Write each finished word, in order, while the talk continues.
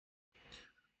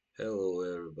Hello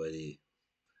everybody,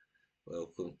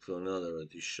 welcome to another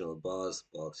edition of Buzz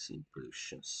Boxing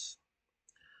Predictions.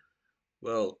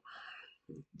 Well,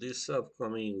 this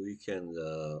upcoming weekend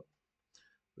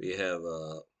we have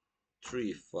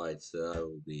three fights that I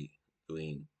will be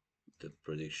doing the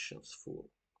predictions for.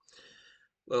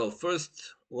 Well,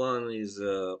 first one is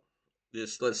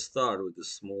this. Let's start with the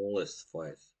smallest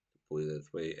fight, to put it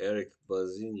that way. Erik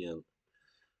Bazinyan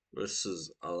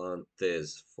versus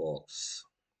Alantez Fox.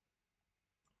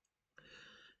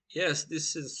 Yes,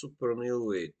 this is super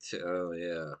middleweight.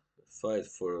 Yeah, fight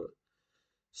for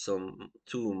some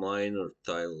two minor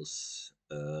titles,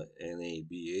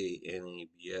 NABA,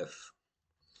 NABF.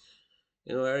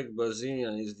 Erik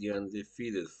Bazinyan is the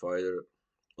undefeated fighter,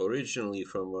 originally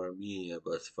from Armenia,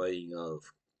 but fighting out of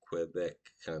Quebec,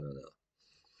 Canada.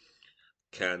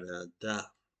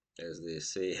 Canada, as they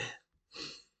say.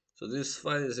 So this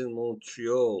fight is in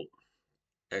Montreal.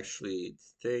 Actually, it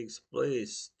takes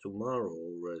place tomorrow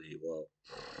already. Wow.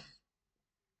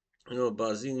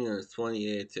 Bazinyan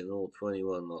 28 and 0,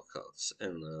 21 knockouts,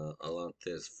 and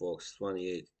Alantez Fox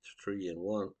 28 3 and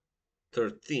 1,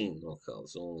 13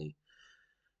 knockouts only.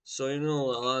 So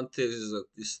Alantez is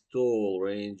this tall,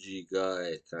 rangy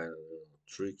guy, kind of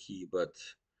tricky, but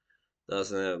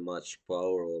doesn't have much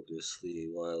power, obviously.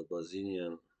 While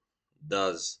Bazinyan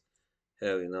does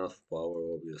have enough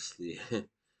power, obviously.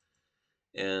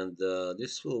 And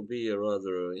this will be a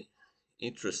rather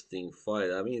interesting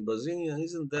fight. I mean, Bazinyan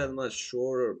isn't that much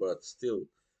shorter, but still.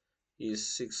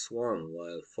 He's 6'1",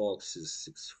 while Fox is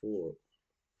 6'4".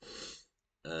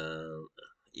 Um,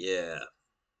 yeah,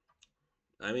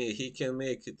 I mean he can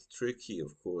make it tricky,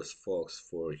 of course, Fox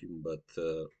for him, but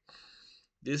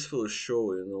this will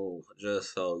show,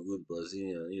 just how good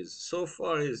Bazinyan is. So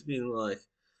far, he's been like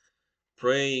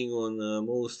preying on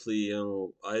mostly,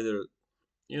 you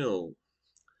know,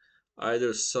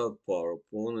 either subpar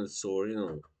opponents or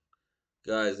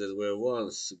guys that were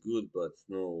once good but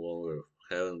no longer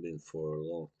haven't been for a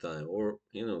long time, or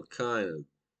kind of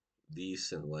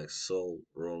decent, like Saul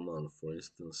Roman, for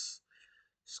instance,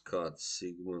 Scott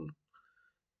Sigmund,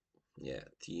 yeah,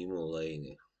 Timo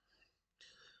Laney.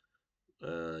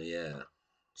 Yeah.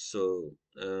 So,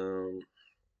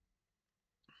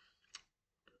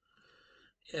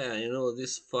 yeah,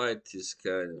 this fight is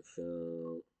kind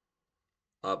of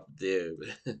up there.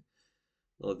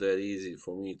 Not that easy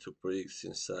for me to predict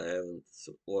since I haven't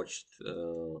watched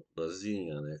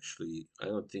Bazinian actually. I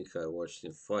don't think I watched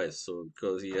him fight, so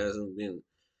because he hasn't been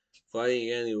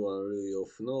fighting anyone really of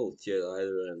note yet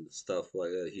either and stuff like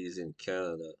that. He's in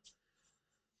Canada.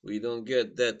 We don't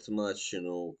get that much,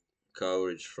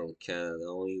 coverage from Canada,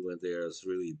 only when there's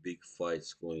really big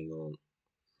fights going on.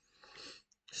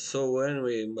 So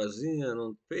anyway, Mazinian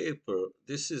on paper,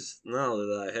 this is now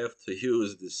that I have to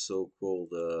use this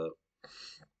so-called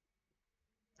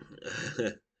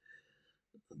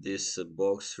this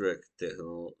box rec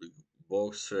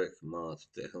math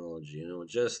technology.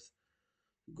 Just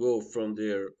go from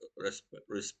their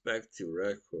respective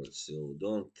records. So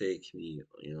don't take me,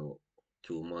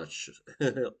 too much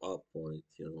up on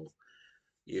it.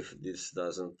 If this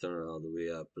doesn't turn out the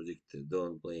way I predicted,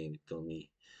 don't blame it on me.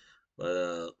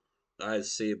 But I'd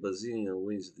say Bazinian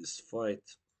wins this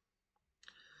fight.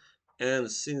 And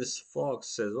since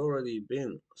Fox has already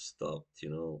been stopped,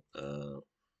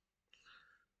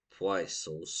 twice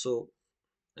also,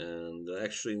 and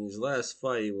actually in his last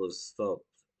fight he was stopped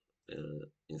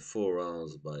in 4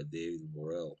 rounds by David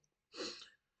Morrell.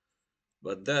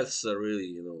 But that's a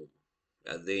really,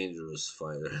 a dangerous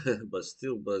fighter. But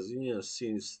still, Bazinian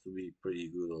seems to be pretty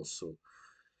good also.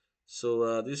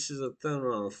 So this is a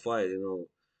 10-round fight.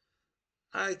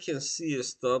 I can see a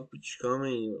stoppage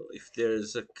coming if there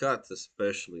is a cut,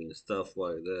 especially and stuff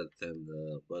like that. And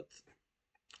but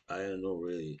I don't know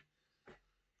really.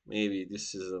 Maybe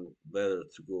this is better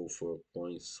to go for a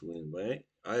points win. But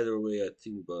either way, I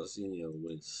think Bazinian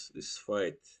wins. This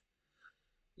fight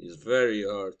is very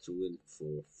hard to win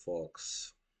for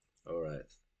Fox. All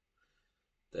right,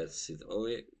 that's it.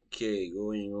 Okay,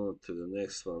 going on to the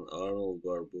next one: Arnold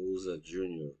Barboza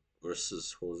Jr.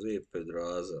 versus Jose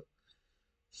Pedraza.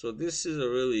 So this is a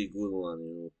really good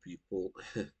one, people,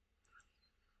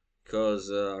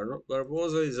 because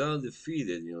Barboza is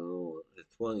undefeated, at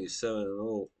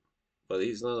 27-0, but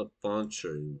he's not a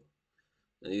puncher, and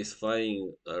he's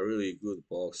fighting a really good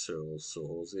boxer also,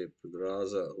 Jose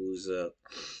Pedraza, who's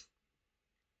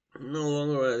no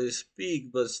longer at his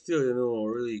peak, but still, a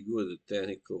really good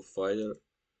technical fighter,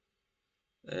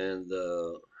 and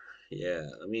yeah,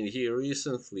 I mean, he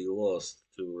recently lost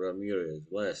to Ramirez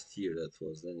last year. That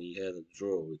was then he had a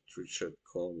draw with Richard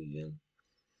Comey, and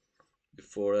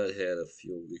before that had a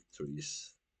few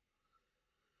victories.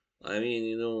 I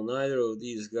mean, neither of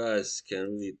these guys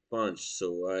can really punch,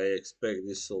 so I expect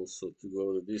this also to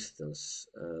go the distance.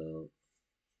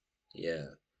 Yeah,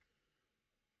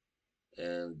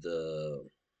 and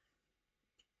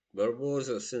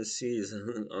Barboza, since he is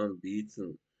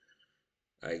unbeaten,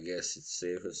 I guess it's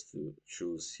safest to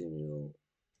choose him.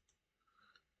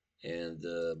 And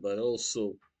but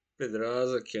also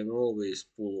Pedraza can always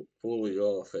pull it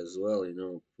off as well,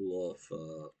 pull off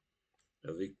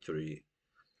a victory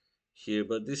here.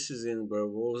 But this is in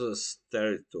Barboza's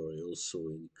territory, also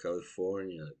in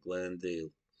California, Glendale,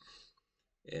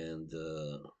 and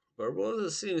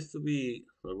Barboza seems to be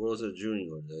Barboza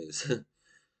Junior. That is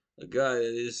a guy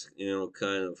that is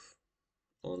kind of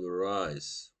on the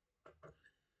rise.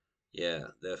 Yeah,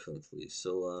 definitely.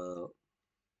 So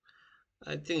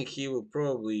I think he will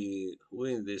probably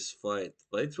win this fight,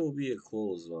 but it will be a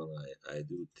close one. I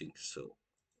do think so.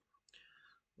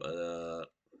 But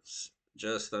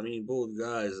just I mean, both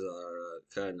guys are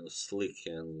kind of slick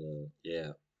and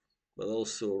yeah, but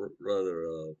also rather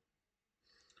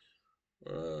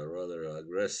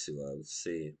aggressive, I would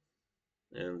say.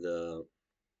 And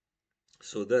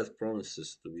so that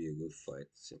promises to be a good fight,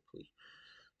 simply.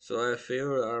 So I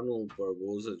favor Arnold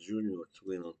Barboza Jr. to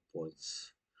win on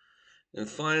points. And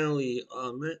finally,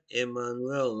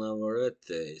 Emmanuel Navarrete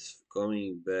is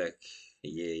coming back.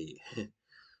 Yay.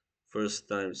 First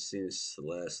time since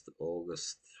last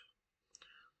August.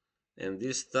 And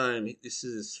this time, this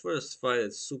is his first fight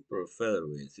at super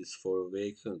featherweight. It's for a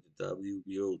vacant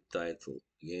WBO title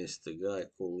against a guy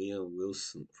called Liam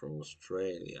Wilson from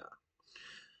Australia.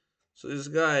 So this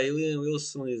guy, Liam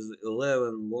Wilson, is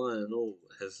 11-1 and 0.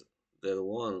 Has that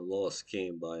one loss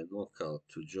came by knockout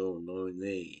to Joe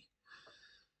Noine.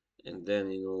 And then,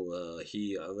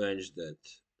 he avenged that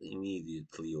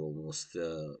immediately almost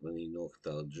when he knocked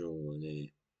out Joe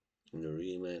Noine in the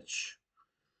rematch.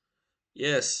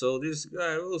 Yes, so this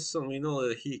guy Wilson, we know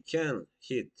that he can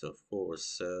hit, of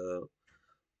course,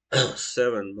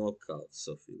 7 knockouts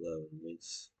of 11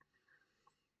 wins.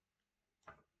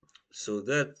 So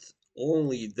that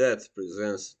only that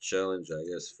presents a challenge, I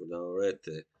guess, for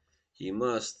Navarrete. He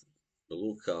must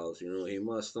look out, he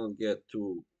must not get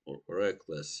too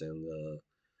reckless, and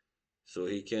so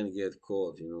he can get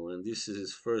caught. And this is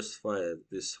his first fight at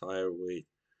this higher weight.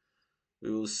 We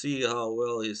will see how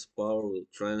well his power will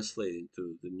translate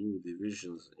into the new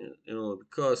divisions,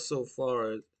 because so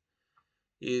far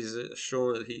he's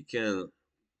shown that he can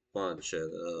punch at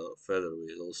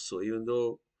featherweight also, even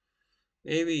though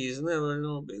maybe he's never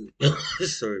been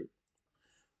sorry,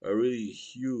 a really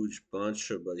huge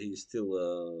puncher, but he's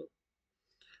still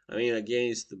I mean,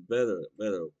 against the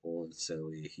better opponents,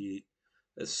 and he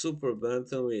at super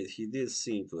bantamweight he did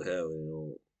seem to have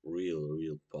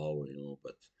real power,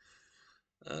 but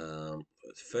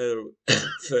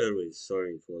featherweight,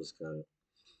 sorry, it was kind of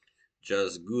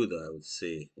just good, I would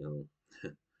say.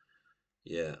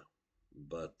 Yeah,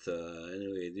 but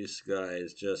anyway, this guy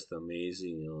is just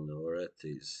amazing. Navarrete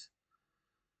is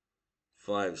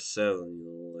 5'7",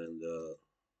 and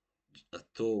a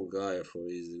tall guy for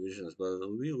his divisions. But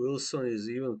Will Wilson is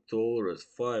even taller at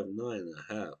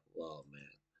 5'9.5". Wow,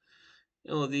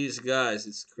 man. These guys,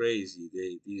 it's crazy.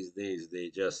 These days they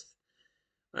just.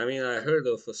 I mean, I heard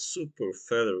of a super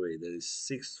featherweight that is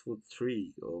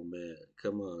 6'3". Oh man,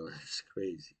 come on, it's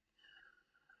crazy.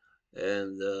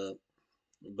 And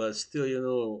but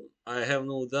still, I have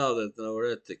no doubt that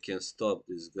Navarrete can stop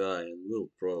this guy and will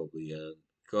probably, and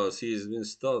because he's been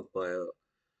stopped by a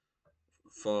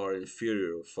far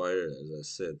inferior fighter, as I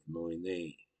said,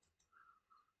 Noine.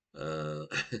 Uh,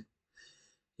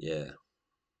 yeah.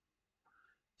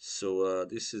 So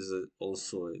this is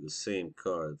also the same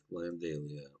card, Glendale.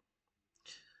 Yeah.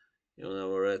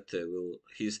 Navarrete will.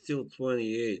 He's still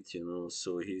 28.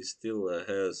 So he still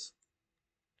has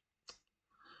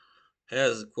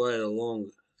quite a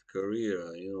long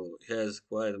career. Has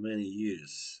quite many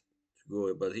years to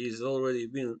go, but he's already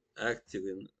been active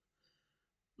in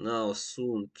now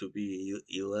soon to be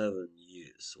 11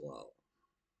 years. Wow,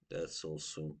 that's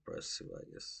also impressive, I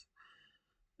guess.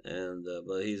 And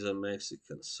but he's a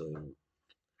Mexican, so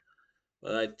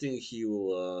but I think he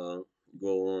will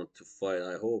go on to fight.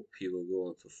 I hope he will go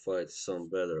on to fight some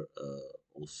better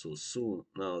also soon.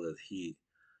 Now that he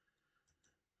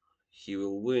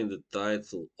will win the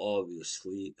title,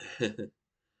 obviously.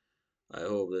 I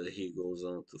hope that he goes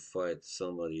on to fight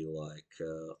somebody like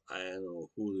I don't know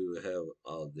who do you have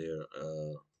out there.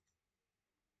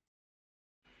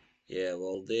 Yeah,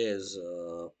 Valdez,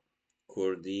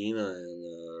 Cordina, and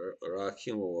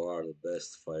Rakimov are the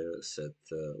best fighters at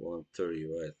 130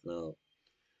 right now.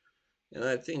 And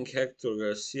I think Hector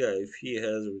Garcia, if he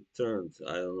has returned,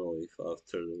 I don't know if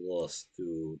after the loss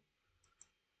to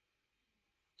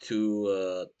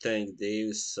Tank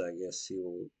Davis, I guess he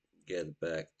will get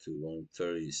back to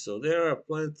 130. So there are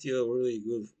plenty of really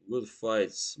good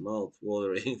fights,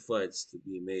 mouth-watering fights to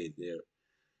be made there.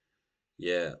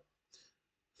 Yeah.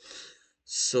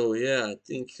 So yeah, I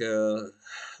think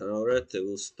Navarrete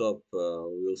will stop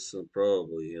Wilson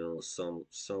probably. You know,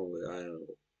 somewhere I don't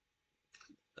know.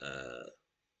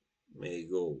 May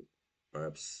go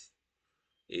perhaps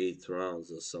 8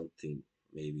 rounds or something.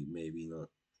 Maybe not.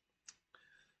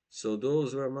 So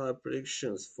those were my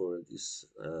predictions for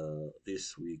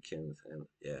this weekend, and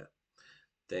yeah,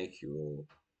 thank you all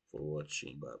for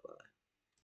watching. Bye bye.